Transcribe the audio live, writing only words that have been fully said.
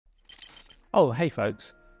Oh, hey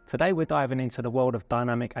folks. Today we're diving into the world of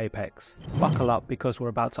Dynamic Apex. Buckle up because we're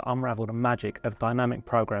about to unravel the magic of dynamic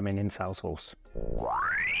programming in Salesforce.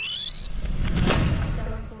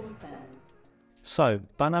 So,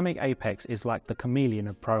 Dynamic Apex is like the chameleon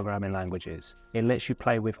of programming languages. It lets you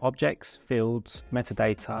play with objects, fields,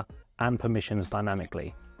 metadata, and permissions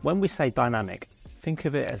dynamically. When we say dynamic, think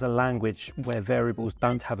of it as a language where variables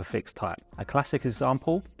don't have a fixed type. A classic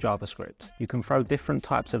example, JavaScript. You can throw different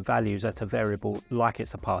types of values at a variable like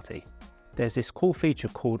it's a party. There's this cool feature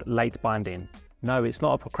called late binding. No, it's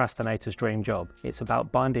not a procrastinator's dream job. It's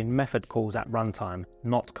about binding method calls at runtime,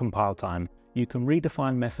 not compile time. You can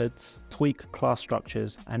redefine methods, tweak class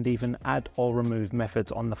structures, and even add or remove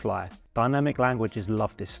methods on the fly. Dynamic languages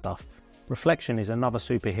love this stuff. Reflection is another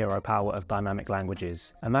superhero power of dynamic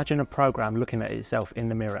languages. Imagine a program looking at itself in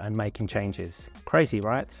the mirror and making changes. Crazy,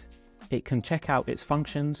 right? It can check out its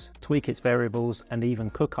functions, tweak its variables, and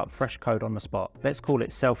even cook up fresh code on the spot. Let's call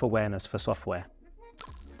it self-awareness for software.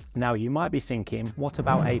 Now you might be thinking, what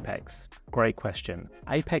about Apex? Great question.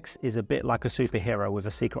 Apex is a bit like a superhero with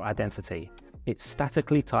a secret identity. It's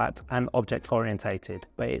statically typed and object-orientated,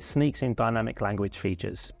 but it sneaks in dynamic language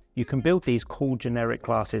features. You can build these cool generic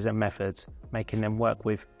classes and methods, making them work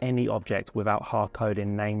with any object without hard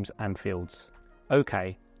coding names and fields.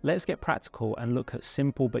 Okay, let's get practical and look at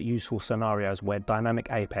simple but useful scenarios where Dynamic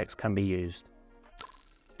Apex can be used.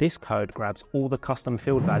 This code grabs all the custom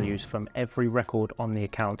field values from every record on the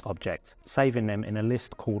account object, saving them in a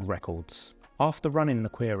list called records. After running the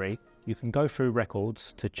query, you can go through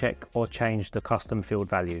records to check or change the custom field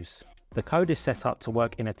values. The code is set up to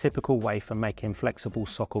work in a typical way for making flexible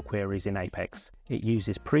SOQL queries in Apex. It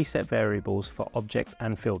uses preset variables for object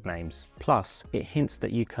and field names. Plus, it hints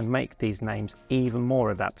that you can make these names even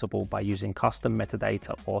more adaptable by using custom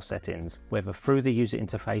metadata or settings, whether through the user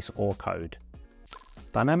interface or code.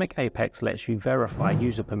 Dynamic Apex lets you verify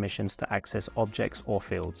user permissions to access objects or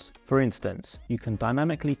fields. For instance, you can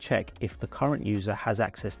dynamically check if the current user has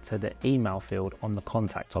access to the email field on the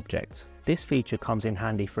contact object. This feature comes in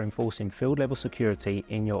handy for enforcing field-level security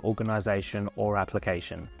in your organization or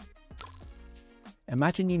application.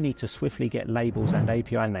 Imagine you need to swiftly get labels and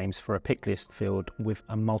API names for a pick list field with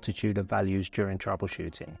a multitude of values during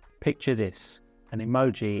troubleshooting. Picture this, an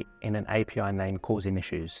emoji in an API name causing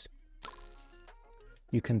issues.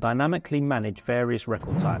 You can dynamically manage various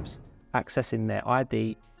record types, accessing their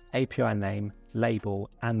ID, API name, label,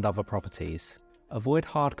 and other properties. Avoid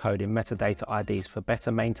hard-coding metadata IDs for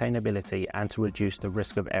better maintainability and to reduce the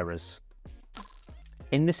risk of errors.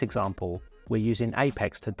 In this example, we're using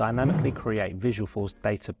Apex to dynamically create Visualforce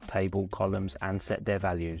data table columns and set their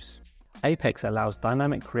values. Apex allows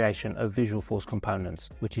dynamic creation of Visualforce components,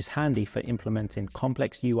 which is handy for implementing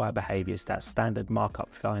complex UI behaviors that standard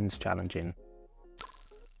markup finds challenging.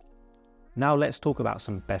 Now let's talk about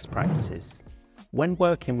some best practices. When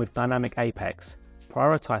working with Dynamic Apex,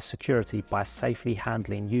 prioritize security by safely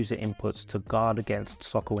handling user inputs to guard against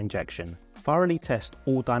SOQL injection. Thoroughly test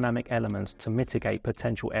all dynamic elements to mitigate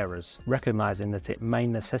potential errors, recognizing that it may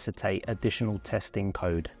necessitate additional testing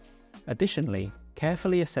code. Additionally,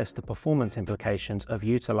 carefully assess the performance implications of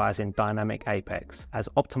utilizing Dynamic Apex, as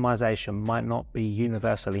optimization might not be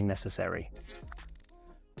universally necessary.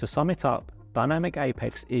 To sum it up, Dynamic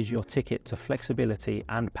Apex is your ticket to flexibility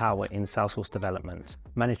and power in Salesforce development.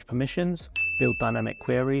 Manage permissions, build dynamic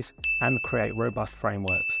queries, and create robust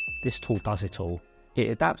frameworks. This tool does it all. It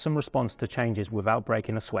adapts and responds to changes without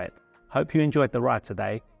breaking a sweat. Hope you enjoyed the ride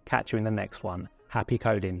today. Catch you in the next one. Happy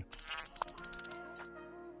coding.